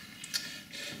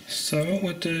 So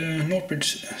with the north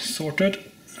bridge sorted,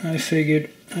 I figured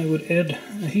I would add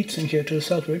a heatsink here to the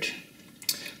south bridge.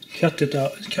 I cut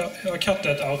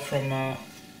that out from a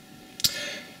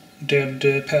dead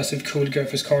passive cooled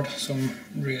graphics card, some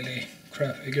really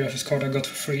crappy graphics card I got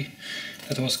for free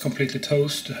that was completely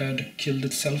toast, had killed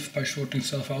itself by shorting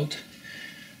itself out.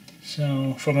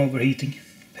 So from overheating,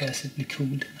 passively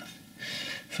cooled,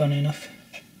 funny enough.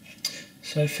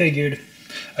 So I figured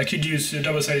I could use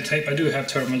double-sided tape. I do have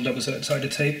thermal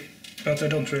double-sided tape, but I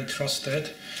don't really trust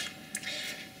that.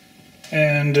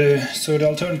 And so the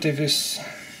alternative is,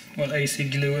 well, AC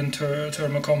glue and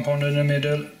thermal compound in the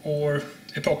middle, or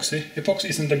epoxy. Epoxy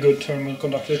isn't a good thermal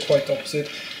conductor, it's quite opposite.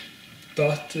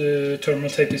 But thermal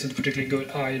tape isn't particularly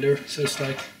good either, so it's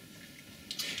like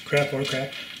crap or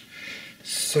crap.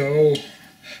 So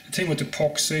the thing with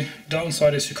epoxy,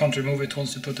 downside is you can't remove it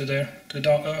once you put it there.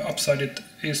 The upside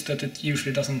is that it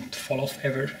usually doesn't fall off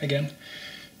ever again.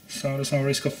 So there's no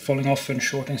risk of falling off and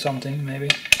shorting something, maybe.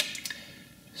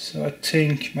 So I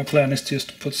think my plan is just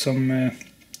to put some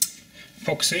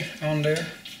epoxy on there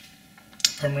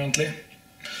permanently.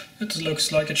 It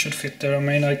looks like it should fit there. I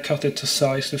mean, I cut it to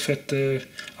size to fit the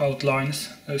outlines.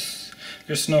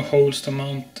 There's no holes to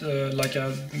mount like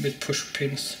with push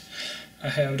pins. I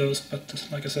have those, but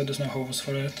like I said, there's no holes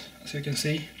for it, as you can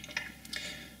see.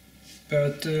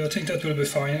 But I think that will be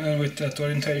fine, and with that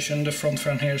orientation, the front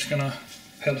fan here is gonna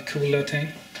help cool that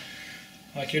thing.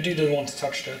 Like, you didn't want to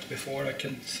touch that before, I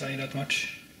can say that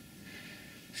much.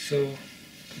 So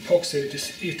epoxy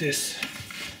it is.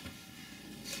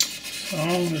 So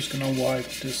I'm just gonna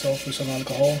wipe this off with some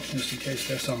alcohol, just in case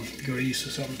there's some grease or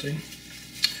something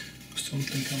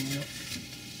coming up.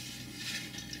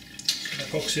 So the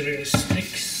epoxy really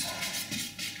sticks.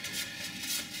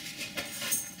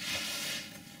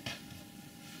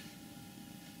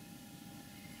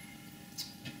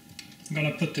 I'm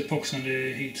gonna put the epoxy on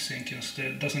the heatsink instead,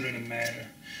 it doesn't really matter.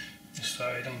 So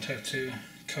I don't have to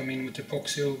come in with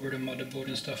epoxy over the motherboard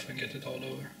and stuff and get it all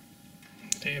over.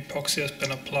 The epoxy has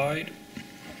been applied.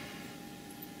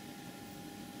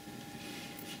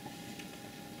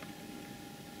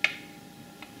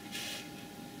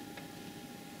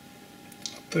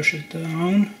 Push it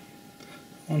down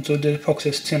until the epoxy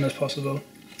is thin as possible.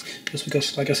 Just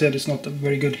because, like I said, it's not a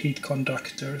very good heat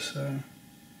conductor, so.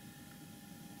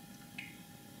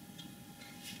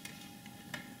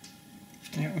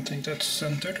 Yeah, I think that's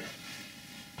centered.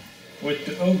 With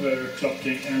the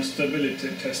overclocking and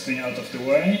stability testing out of the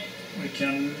way, we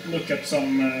can look at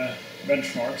some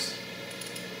benchmarks.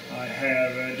 I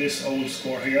have this old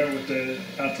score here with the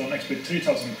Athlon XP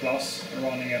 3000 Plus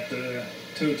running at the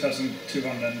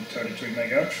 2233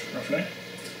 MHz roughly,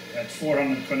 at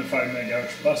 425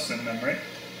 MHz bus and memory.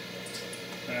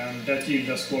 And that yields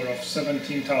a score of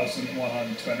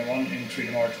 17,121 in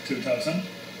 3D Mark 2000.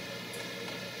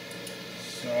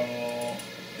 So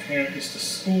here is the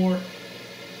score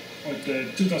with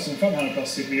the 2500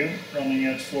 plus CPU running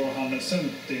at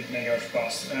 470 MHz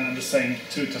bus and the same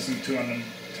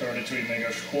 2233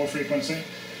 MHz core frequency.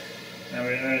 And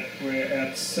we're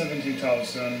at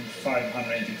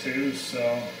 17,582,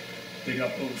 so big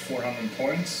up over 400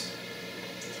 points.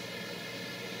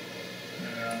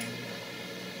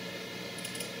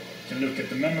 You can look at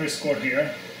the memory score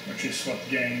here, which is what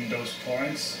gained those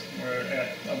points. We're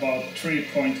at about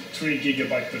 3.3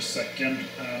 gigabyte per second,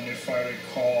 and if I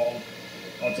recall,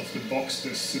 out of the box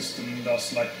this system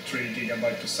does like 3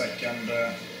 gigabyte per second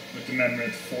with the memory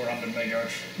at 400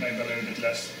 megahertz, maybe a little bit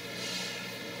less.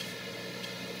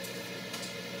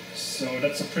 So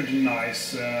that's a pretty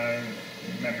nice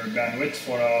memory bandwidth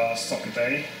for a socket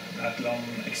A Athlon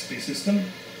XP system.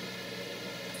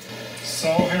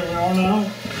 So here we are now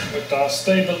with a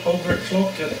stable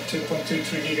overclock at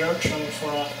 2.23 GHz and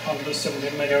 470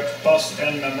 MHz bus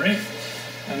and memory.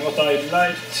 And what I'd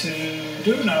like to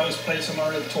do now is play some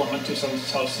Unreal Tournament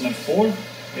 2004. We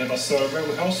have a server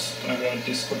we host and we have a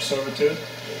Discord server too.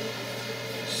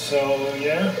 So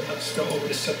yeah, let's go over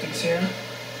the settings here.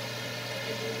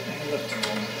 And let them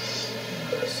run.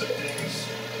 Settings.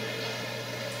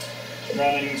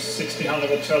 Running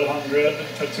 1600 at 1200,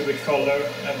 32-bit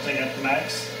color, everything at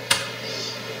max.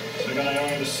 So we're gonna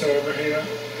join the server here.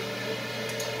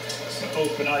 So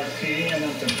open IP and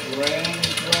enter drain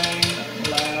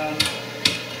lan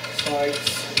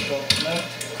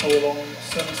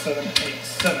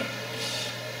sites.net:7787.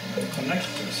 And connect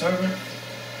to the server.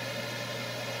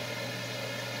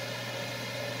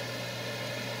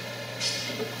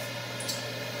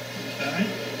 Okay.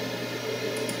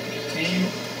 Team.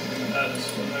 That is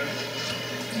for there.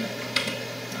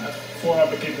 I have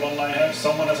 400 people online here.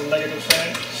 Someone has a negative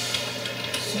side.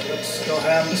 So let's go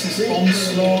ahead. This is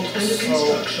onslaught.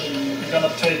 So we're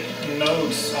gonna take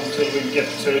nodes until we get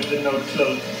to the node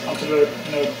close. Until the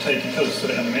node taken close to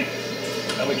the enemy.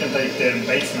 Then we can take the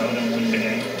base node and win the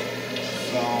game.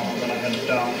 So I'm gonna head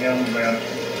down here and we're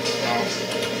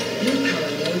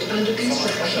under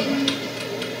construction.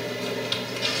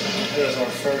 Here's our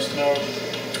first node.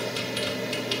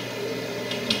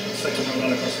 Second one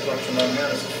under construction down here.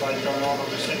 There's a fight going on,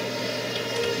 obviously.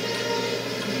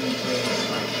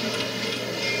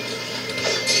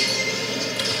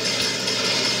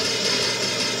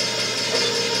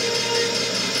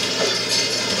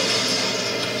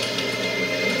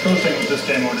 The cool thing with this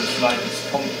game mode is like it's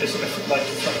like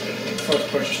first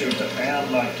person shooter and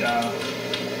like I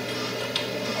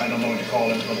don't know what you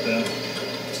call it, but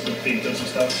with vehicles and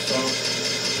stuff. So.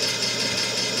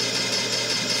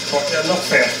 Yeah, a lot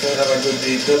faster, have a good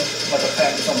vehicle, like a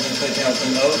tank or something taking out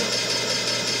the node.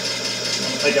 I'm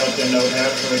going to take out the node here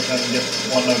so we can get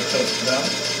one node close to them.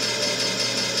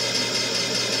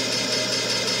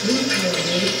 Blue power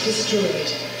node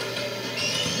destroyed.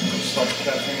 Stop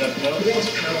capturing that node. Red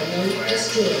power node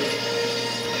destroyed.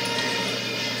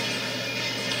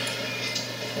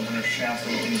 Probably no chance that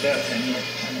we can get anyway.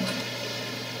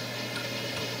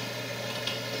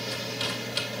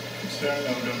 Is there a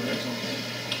node over there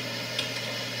something?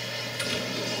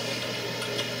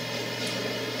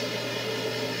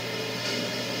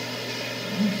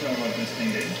 I don't know what this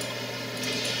thing is.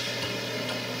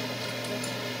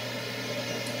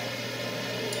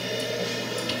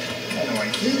 Anyway,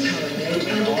 Blue power node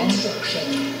under construction.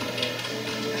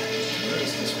 where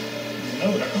is this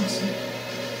node? I can't see it.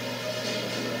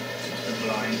 It's a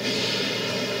blind.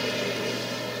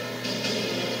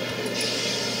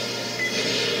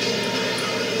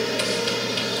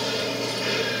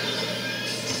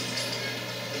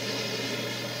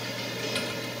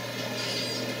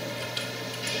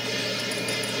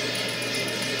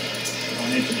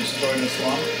 Need to destroy this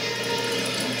one.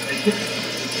 Take it.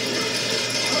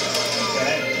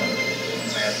 Okay.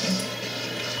 Imagine.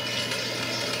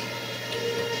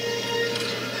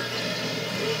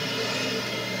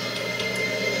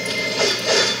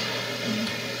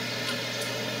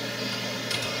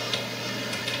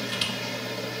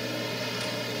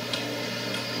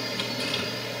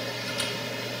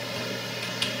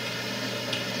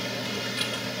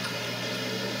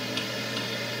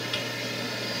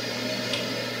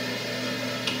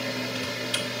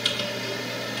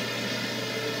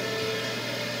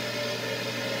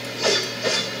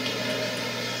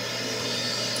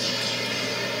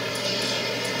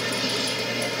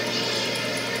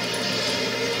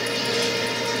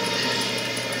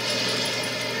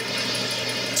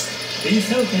 Please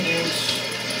help me, dudes.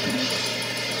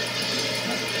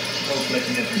 Hopefully I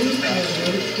can get Blue this now.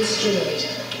 power node destroyed.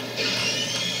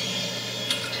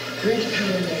 Red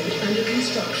power node under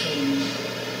construction.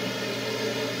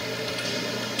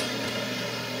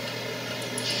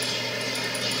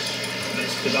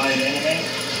 Let's divide the enemy.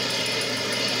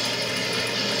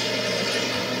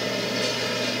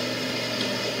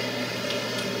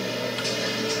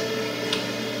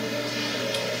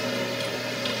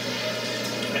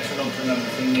 I don't remember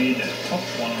if we need a top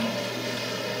one or not.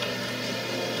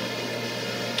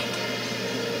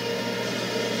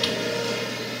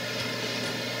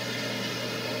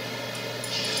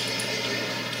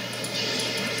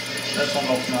 That's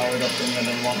unlocked now, we got the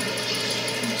middle one.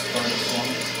 Let's try this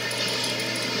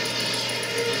one.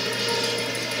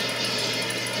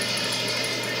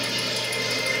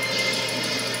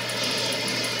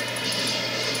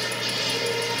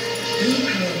 Blue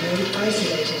power node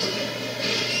isolated.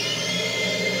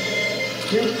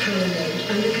 Red power node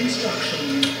under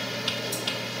construction.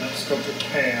 Let's go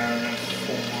prepare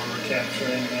for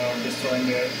capturing or destroying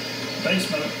the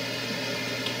base node.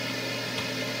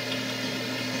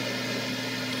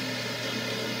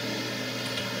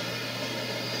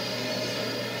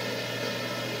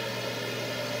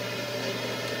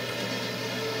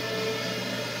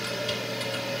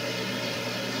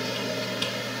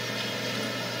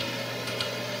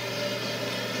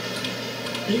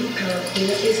 Blue power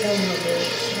core is vulnerable.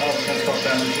 Now we can start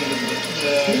damaging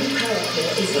Blue power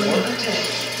core is the under board. attack.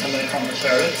 And they can't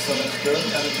repair it, so that's good.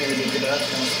 Anything we do to that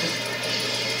can skip.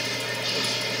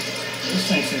 This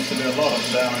thing seems to do a lot of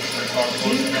damage to the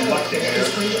cardboard. I'm lucky here.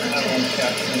 I won't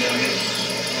catch any of it.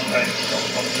 Okay,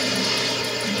 drop off.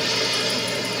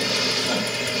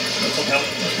 That's some help.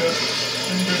 That's good.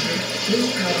 Good. Blue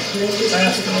power core is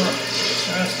Faster. destroyed.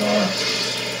 Faster.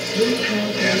 Blue power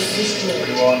core is Yes, destroyed.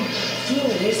 we won.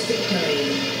 Flawless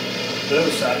victory.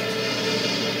 Blue side.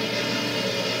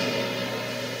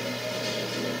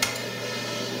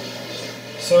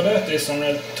 So that is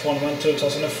Unreal Tournament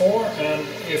 2004, and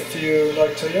if you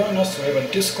like to join us, we have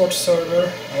a Discord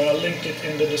server. I will link it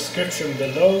in the description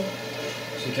below,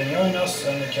 so you can join us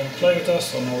and you can play with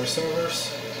us on our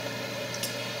servers.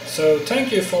 So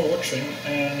thank you for watching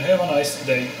and have a nice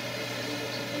day.